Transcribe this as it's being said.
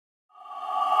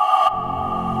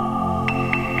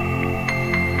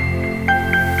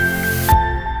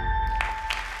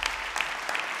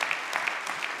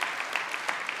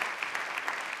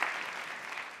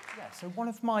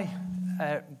of my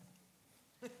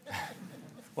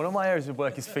areas of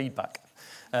work is feedback.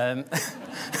 One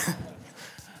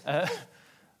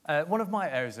of my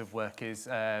areas of work is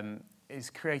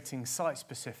creating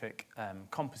site-specific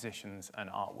compositions and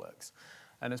artworks.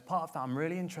 And as part of that, I'm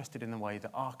really interested in the way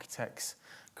that architects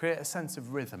create a sense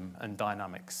of rhythm and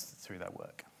dynamics through their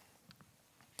work.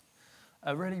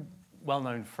 A really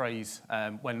well-known phrase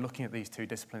when looking at these two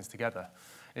disciplines together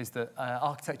is that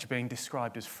architecture being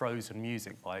described as frozen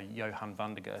music by Johann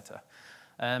van der Goethe.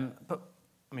 But,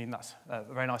 I mean, that's a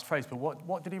very nice phrase, but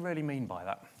what did he really mean by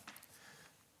that?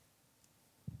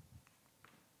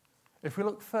 If we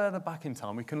look further back in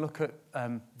time, we can look at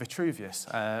Vitruvius,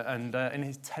 and in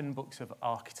his 10 books of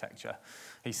architecture,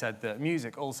 he said that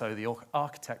music also the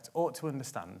architect ought to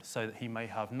understand so that he may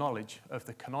have knowledge of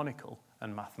the canonical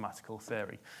and mathematical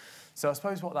theory. So I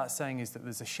suppose what that's saying is that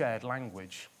there's a shared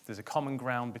language, there's a common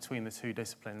ground between the two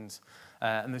disciplines,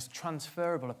 and there's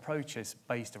transferable approaches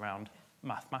based around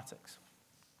mathematics.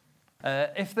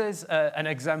 If there's an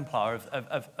exemplar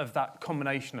of that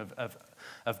combination of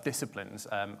disciplines,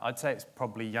 I'd say it's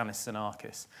probably Yanis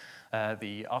Xenakis,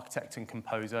 the architect and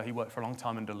composer. He worked for a long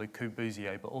time under Le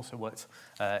Corbusier, but also worked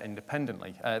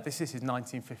independently. This is his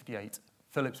 1958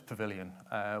 Philips Pavilion,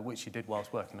 which he did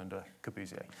whilst working under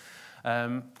Corbusier.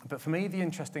 But for me, the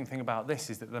interesting thing about this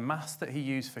is that the maths that he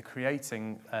used for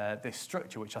creating this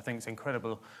structure, which I think is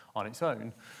incredible on its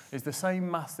own, is the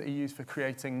same maths that he used for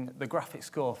creating the graphic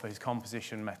score for his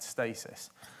composition Metastasis.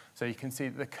 So you can see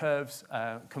that the curves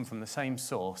come from the same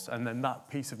source, and then that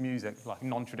piece of music, like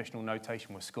non-traditional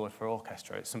notation, was scored for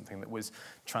orchestra. It's something that was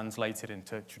translated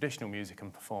into traditional music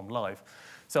and performed live.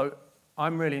 So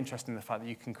I'm really interested in the fact that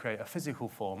you can create a physical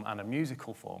form and a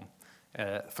musical form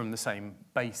from the same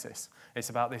basis. It's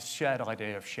about this shared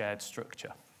idea of shared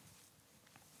structure.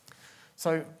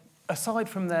 So aside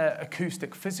from their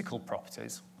acoustic physical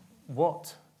properties,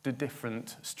 what do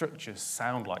different structures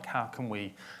sound like? How can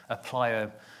we apply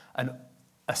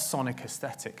a sonic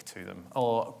aesthetic to them?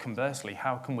 Or conversely,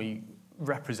 how can we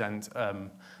represent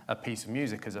a piece of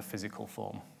music as a physical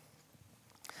form?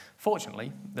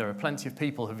 Fortunately, there are plenty of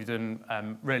people who have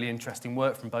done really interesting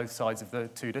work from both sides of the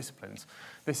two disciplines.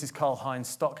 This is Karl-Heinz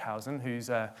Stockhausen,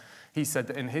 he said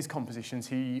that in his compositions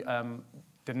he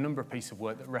did a number of pieces of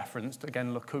work that referenced,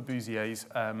 again, Le Corbusier's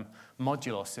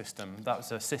modular system. That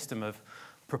was a system of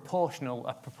a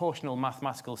proportional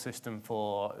mathematical system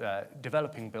for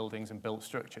developing buildings and built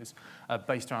structures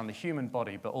based around the human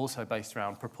body, but also based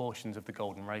around proportions of the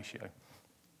golden ratio.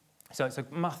 So it's a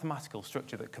mathematical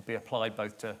structure that could be applied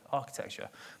both to architecture,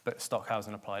 but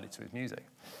Stockhausen applied it to his music.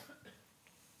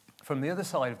 From the other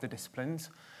side of the disciplines,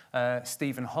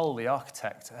 Stephen Hole, the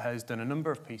architect, has done a number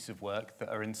of pieces of work that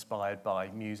are inspired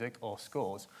by music or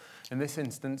scores. In this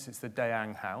instance, it's the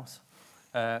Dayang House,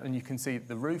 and you can see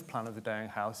the roof plan of the Dayang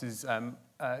House is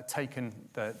taken,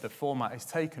 the format is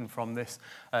taken from this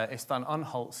Istvan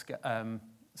Unholt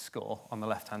score on the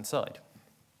left-hand side.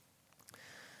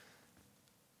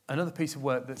 Another piece of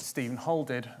work that Stephen Hole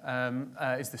did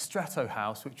is the Stretto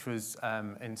House, which was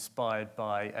inspired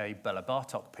by a Bela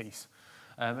Bartok piece.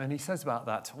 And he says about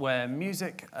that, where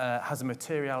music has a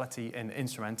materiality in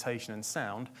instrumentation and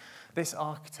sound, this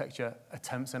architecture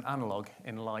attempts an analogue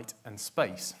in light and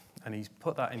space. And he's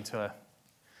put that into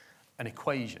an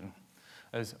equation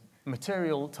as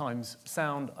material times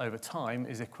sound over time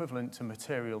is equivalent to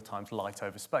material times light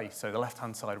over space. So the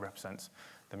left-hand side represents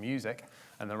the music,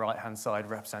 and the right-hand side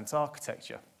represents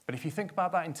architecture. But if you think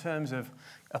about that in terms of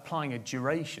applying a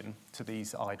duration to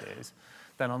these ideas,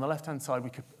 then on the left-hand side we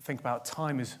could think about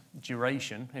time as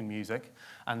duration in music,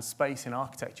 and space in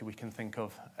architecture we can think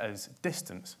of as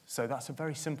distance. So that's a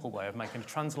very simple way of making a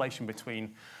translation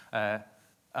between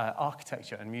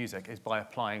architecture and music is by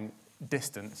applying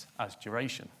distance as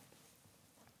duration.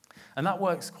 And that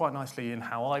works quite nicely in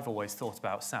how I've always thought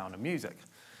about sound and music.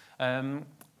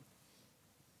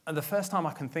 And the first time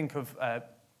I can think of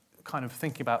kind of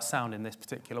thinking about sound in this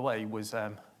particular way was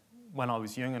when I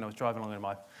was young and I was driving along in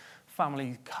my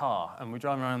family car, and we're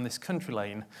driving around this country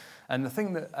lane, and the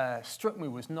thing that struck me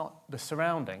was not the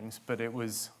surroundings, but it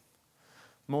was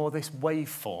more this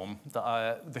waveform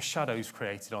that the shadows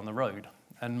created on the road.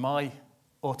 And my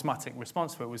automatic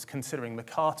response to it was considering the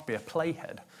car to be a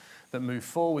playhead that moved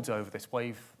forwards over this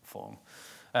waveform.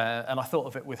 And I thought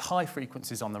of it with high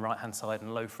frequencies on the right-hand side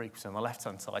and low frequency on the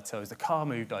left-hand side. So as the car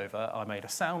moved over, I made a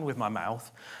sound with my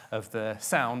mouth of the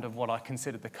sound of what I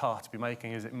considered the car to be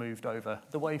making as it moved over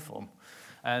the waveform.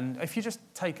 And if you just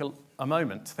take a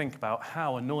moment to think about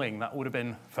how annoying that would have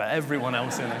been for everyone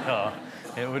else in the car,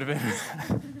 it would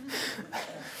have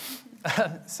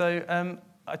been... So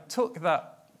I took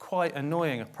that quite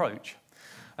annoying approach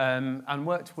and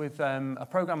worked with a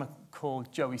programmer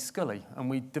called Joey Scully, and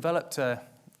we developed,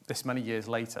 this many years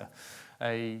later,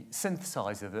 a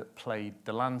synthesizer that played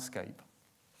the landscape.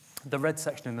 The red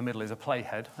section in the middle is a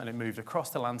playhead, and it moved across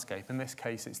the landscape. In this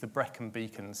case, it's the Brecon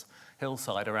Beacons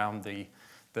hillside around the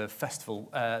festival,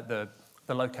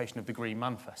 the location of the Green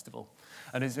Man Festival.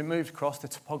 And as it moved across, the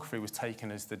topography was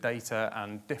taken as the data,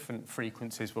 and different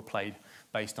frequencies were played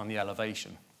based on the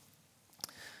elevation.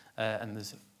 And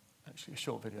there's actually a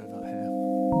short video of that here.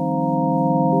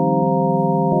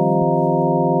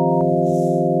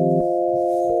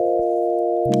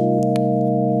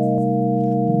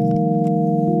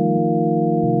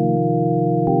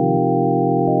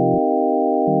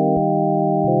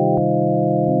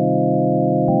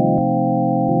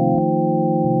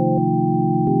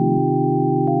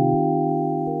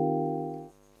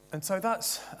 And so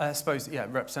that's, I suppose, yeah,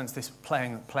 represents this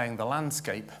playing the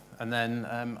landscape. And then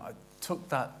I took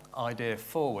that idea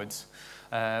forwards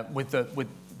with the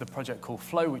project called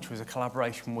Flow, which was a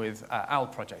collaboration with Owl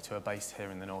Project, who are based here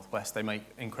in the Northwest. They make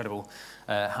incredible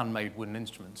handmade wooden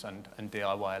instruments and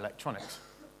DIY electronics.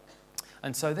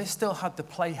 And so this still had the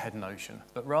playhead notion,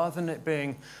 but rather than it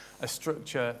being a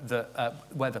structure that,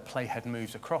 where the playhead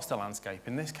moves across the landscape,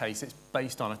 in this case it's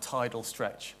based on a tidal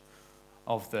stretch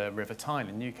of the River Tyne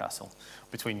in Newcastle,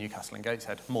 between Newcastle and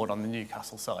Gateshead, moored on the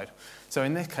Newcastle side. So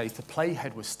in this case, the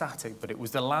playhead was static, but it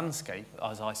was the landscape,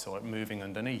 as I saw it, moving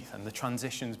underneath, and the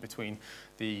transitions between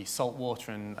the salt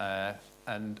water and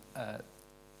as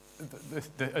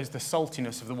the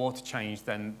saltiness of the water changed,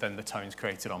 then the tones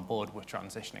created on board were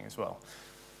transitioning as well.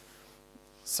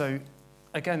 So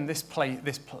again, this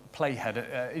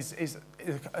playhead is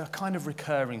a kind of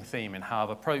recurring theme in how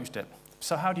I've approached it.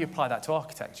 So how do you apply that to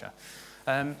architecture?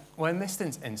 Well, in this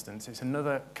instance, it's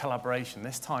another collaboration,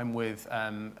 this time with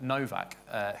Novak,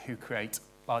 who create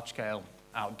large-scale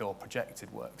outdoor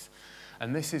projected works.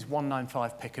 And this is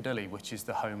 195 Piccadilly, which is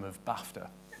the home of BAFTA.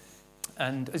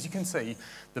 And as you can see,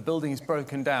 the building is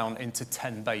broken down into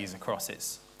 10 bays across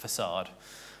its facade.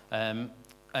 And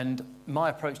my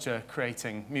approach to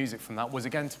creating music from that was,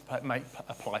 again, to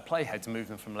apply playheads and move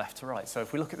them from left to right. So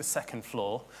if we look at the second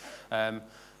floor,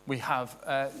 we have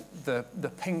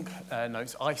the pink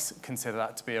notes. I consider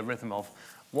that to be a rhythm of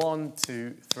 1,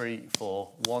 2, 3, 4,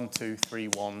 1, 2, 3,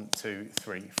 1, 2,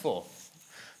 3, 4.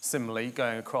 Similarly,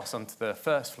 going across onto the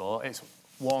first floor, it's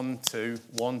 1, 2,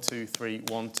 1, 2, 3,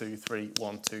 1, 2, 3,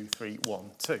 1, 2, 3,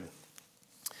 1, 2.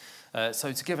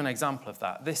 So to give an example of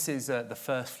that, this is the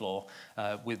first floor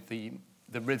with the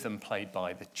rhythm played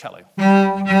by the cello.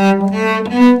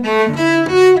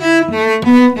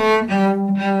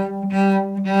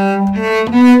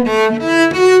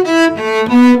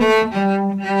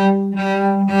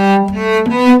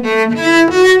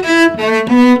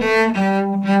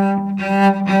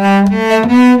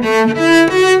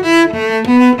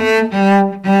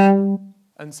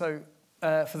 And so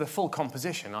for the full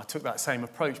composition, I took that same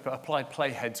approach, but applied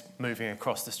playheads moving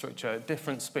across the structure at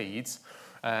different speeds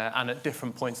and at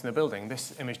different points in the building.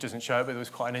 This image doesn't show it, but there was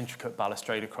quite an intricate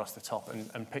balustrade across the top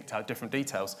and picked out different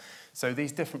details. So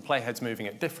these different playheads moving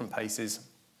at different paces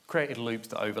created loops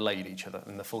that overlaid each other,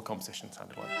 and the full composition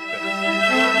sounded like this.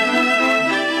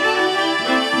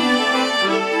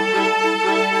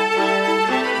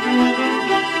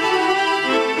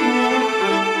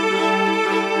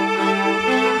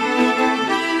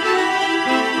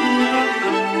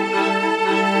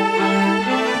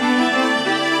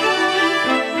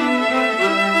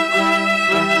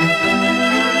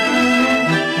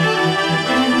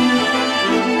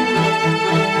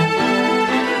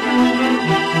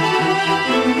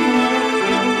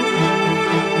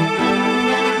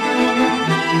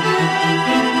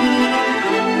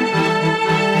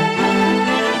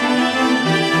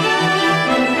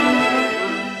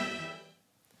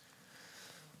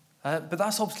 But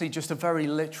that's obviously just a very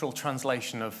literal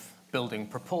translation of building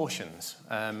proportions,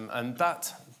 and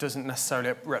that doesn't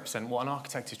necessarily represent what an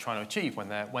architect is trying to achieve when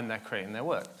they're creating their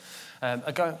work.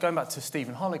 Going back to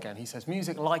Stephen Holl again, he says,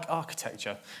 music, like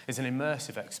architecture, is an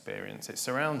immersive experience. It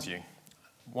surrounds you.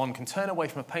 One can turn away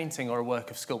from a painting or a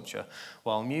work of sculpture,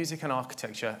 while music and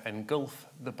architecture engulf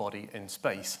the body in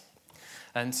space.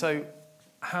 And so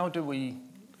how do we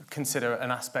consider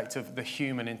an aspect of the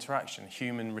human interaction,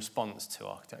 human response to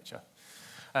architecture?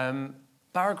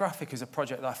 Barographic is a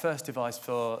project that I first devised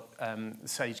for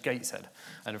Sage Gateshead,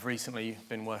 and have recently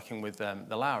been working with the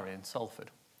Lowry in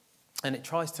Salford. And it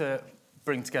tries to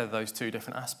bring together those two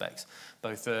different aspects,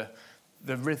 both the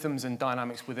rhythms and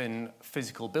dynamics within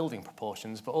physical building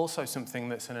proportions, but also something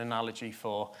that's an analogy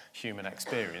for human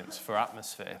experience, for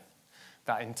atmosphere,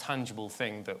 that intangible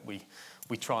thing that we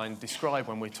we try and describe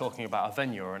when we're talking about a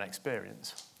venue or an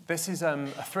experience. This is a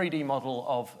 3D model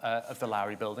of the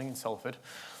Lowry building in Salford.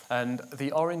 And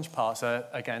the orange parts are,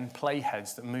 again,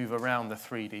 playheads that move around the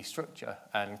 3D structure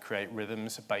and create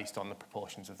rhythms based on the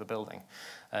proportions of the building.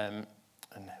 And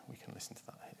we can listen to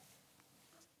that here.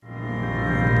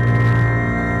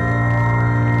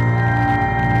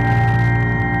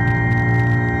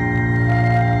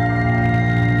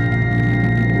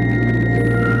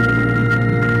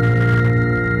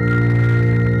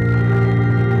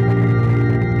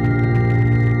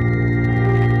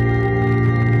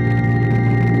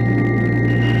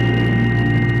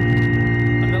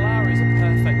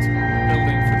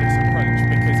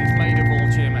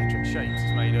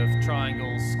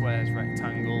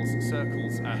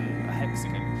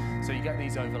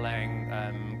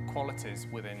 Qualities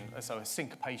within, so a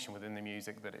syncopation within the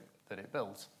music that it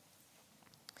builds.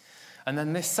 And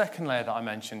then this second layer that I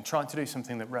mentioned, trying to do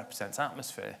something that represents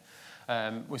atmosphere,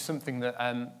 was something that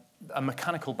a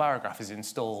mechanical barograph is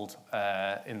installed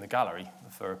in the gallery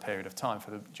for a period of time,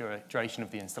 for the duration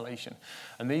of the installation.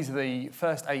 And these are the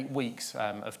first 8 weeks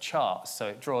of charts, so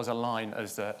it draws a line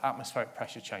as the atmospheric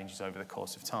pressure changes over the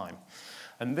course of time.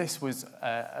 And this was,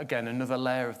 again, another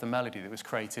layer of the melody that was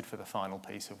created for the final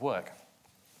piece of work.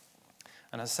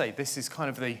 And as I say, this is kind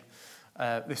of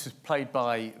this was played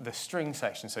by the string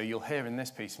section, so you'll hear in this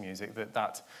piece of music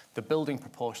that the building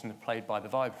proportion is played by the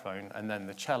vibraphone, and then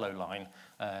the cello line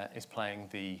is playing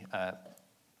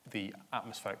the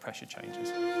atmospheric pressure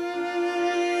changes.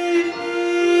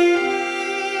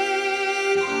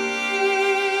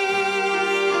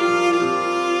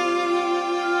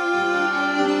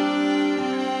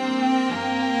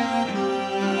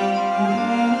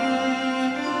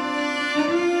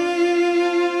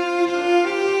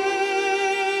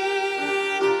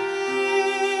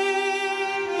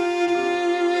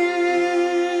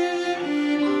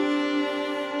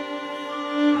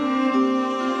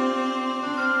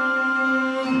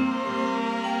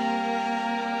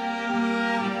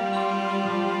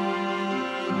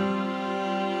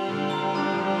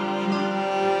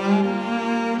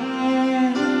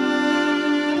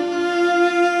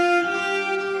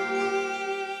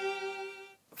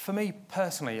 For me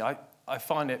personally, I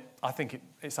think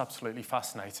it's absolutely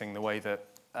fascinating the way that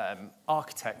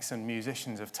architects and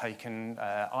musicians have taken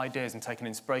ideas and taken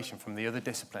inspiration from the other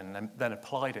discipline and then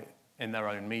applied it in their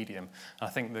own medium. And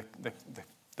I think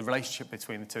the relationship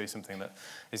between the two is something that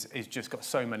is just got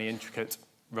so many intricate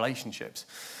relationships.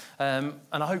 And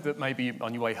I hope that maybe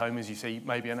on your way home, as you see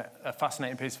maybe a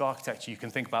fascinating piece of architecture, you can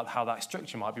think about how that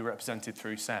structure might be represented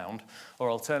through sound,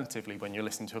 or alternatively, when you're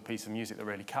listening to a piece of music that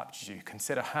really captures you,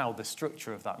 consider how the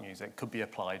structure of that music could be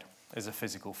applied as a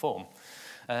physical form.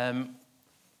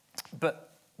 But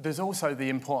there's also the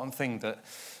important thing that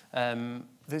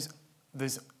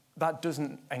that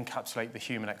doesn't encapsulate the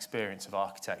human experience of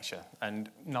architecture, and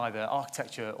neither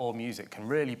architecture or music can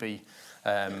really be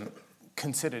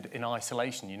considered in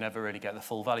isolation. You never really get the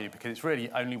full value, because it's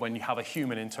really only when you have a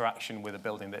human interaction with a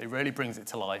building that it really brings it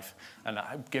to life, and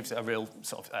that gives it a real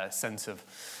sort of sense of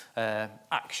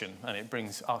action, and it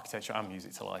brings architecture and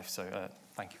music to life. So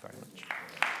thank you very much.